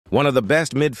One of the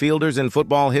best midfielders in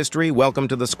football history, welcome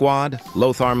to the squad,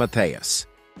 TOTY Matthäus.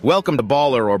 Welcome to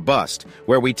Baller or Bust,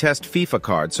 where we test FIFA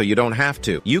cards so you don't have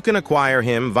to. You can acquire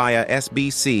him via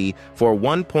SBC for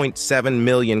 1.7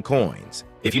 million coins.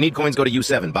 If you need coins, go to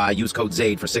U7, use code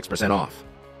ZADE for 6% off.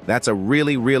 That's a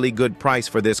really good price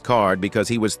for this card because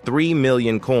he was 3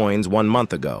 million coins 1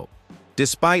 month ago.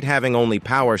 Despite having only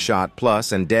Power Shot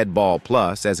Plus and Dead Ball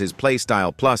Plus as his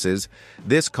playstyle pluses,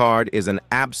 this card is an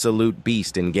absolute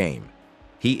beast in game.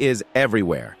 He is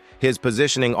everywhere. His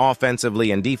positioning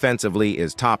offensively and defensively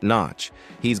is top-notch.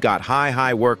 He's got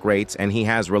high work rates and he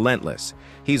has relentless.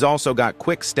 He's also got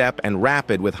quick step and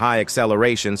rapid with high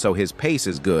acceleration, so his pace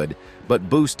is good, but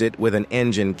boosted with an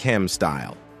engine chem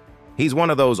style. He's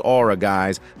one of those aura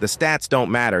guys. The stats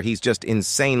don't matter, he's just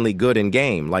insanely good in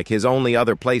game. Like his only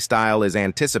other playstyle is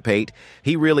Anticipate.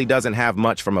 He really doesn't have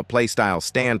much from a playstyle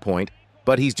standpoint,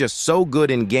 but he's just so good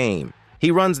in game.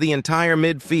 He runs the entire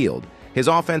midfield. His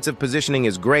offensive positioning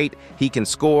is great, he can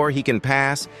score, he can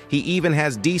pass, he even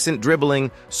has decent dribbling,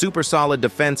 super solid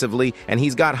defensively, and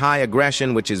he's got high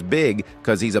aggression, which is big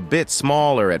because he's a bit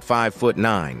smaller at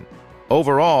 5'9".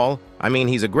 Overall, I mean,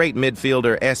 he's a great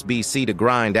midfielder SBC to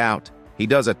grind out. He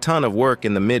does a ton of work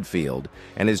in the midfield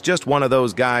and is just one of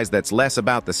those guys that's less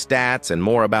about the stats and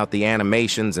more about the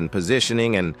animations and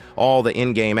positioning and all the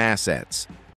in-game assets.